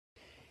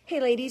Hey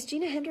ladies,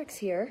 Gina Hendrix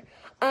here.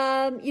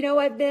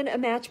 I've been a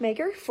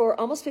matchmaker for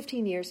almost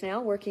 15 years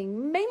now,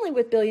 working mainly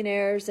with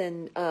billionaires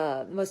and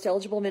the most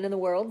eligible men in the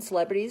world,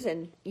 celebrities,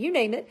 and you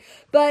name it.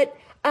 But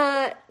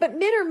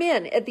men are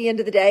men at the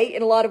end of the day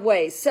in a lot of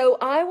ways. So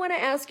I want to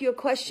ask you a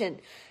question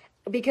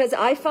because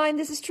I find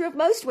this is true of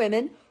most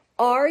women.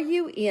 Are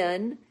you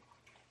in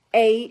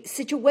a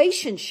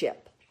situationship?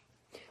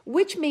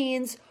 Which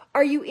means,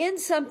 are you in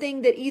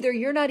something that either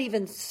you're not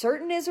even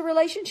certain is a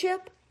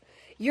relationship,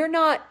 you're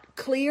not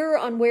clear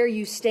on where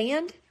you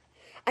stand?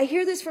 I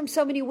hear this from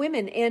so many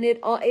women, and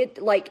it's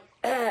like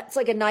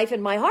a knife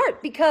in my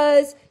heart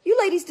because you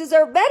ladies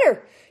deserve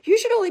better. You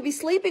should only be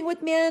sleeping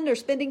with men or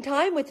spending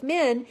time with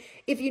men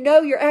if you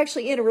know you're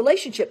actually in a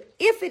relationship,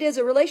 if it is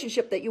a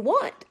relationship that you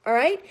want, all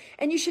right?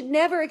 And you should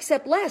never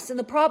accept less. And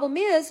the problem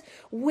is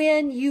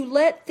when you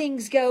let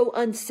things go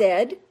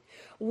unsaid,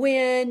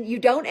 when you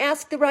don't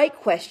ask the right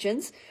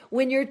questions,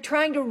 when you're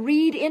trying to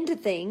read into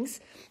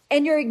things,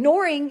 and you're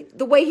ignoring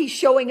the way he's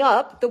showing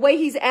up, the way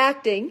he's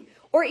acting,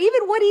 or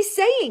even what he's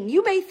saying.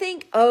 You may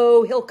think,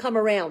 oh, he'll come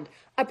around.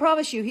 I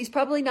promise you, he's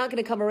probably not going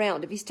to come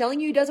around. If he's telling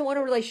you he doesn't want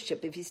a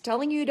relationship, if he's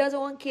telling you he doesn't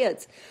want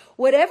kids,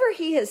 whatever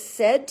he has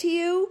said to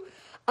you,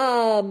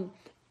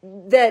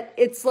 that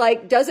it's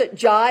like doesn't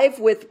jive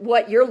with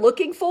what you're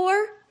looking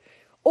for,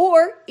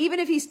 or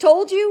even if he's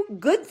told you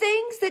good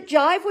things that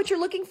jive what you're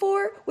looking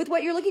for with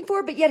what you're looking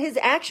for, but yet his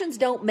actions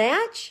don't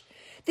match,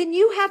 then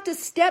you have to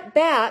step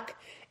back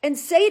and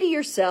say to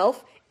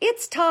yourself,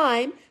 it's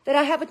time that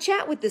I have a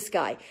chat with this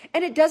guy.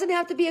 And it doesn't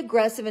have to be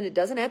aggressive and it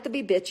doesn't have to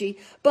be bitchy.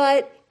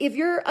 But if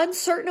you're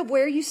uncertain of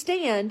where you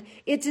stand,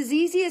 it's as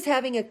easy as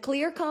having a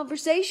clear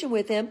conversation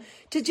with him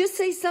to just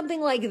say something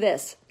like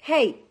this.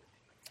 Hey,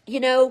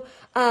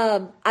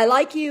 I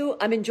like you.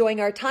 I'm enjoying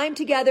our time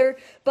together,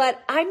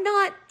 but I'm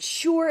not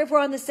sure if we're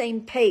on the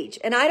same page.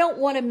 And I don't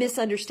want to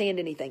misunderstand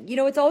anything.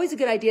 It's always a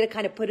good idea to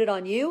kind of put it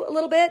on you a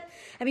little bit.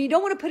 I mean, you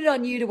don't want to put it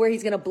on you to where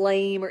he's going to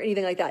blame or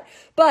anything like that.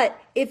 But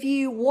if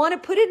you want to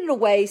put it in a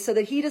way so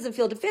that he doesn't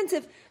feel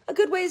defensive, a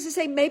good way is to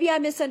say, maybe I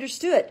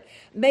misunderstood.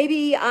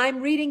 Maybe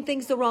I'm reading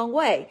things the wrong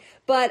way,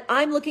 but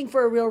I'm looking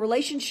for a real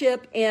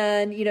relationship.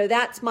 And,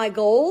 that's my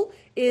goal.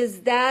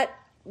 Is that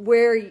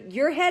where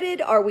you're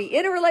headed? Are we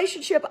in a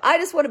relationship? I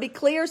just want to be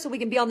clear so we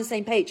can be on the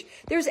same page.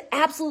 There's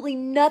absolutely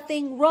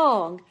nothing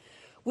wrong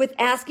with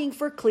asking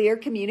for clear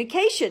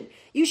communication.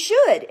 You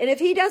should. And if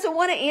he doesn't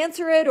want to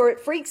answer it or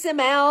it freaks him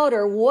out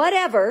or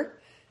whatever,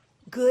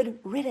 good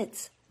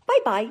riddance.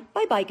 Bye-bye.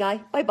 Bye-bye, guy.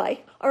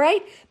 Bye-bye. All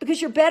right?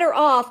 Because you're better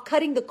off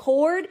cutting the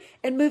cord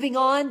and moving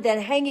on than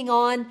hanging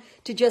on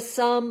to just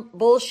some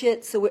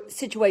bullshit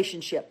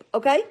situationship.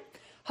 Okay?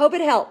 Hope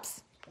it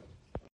helps.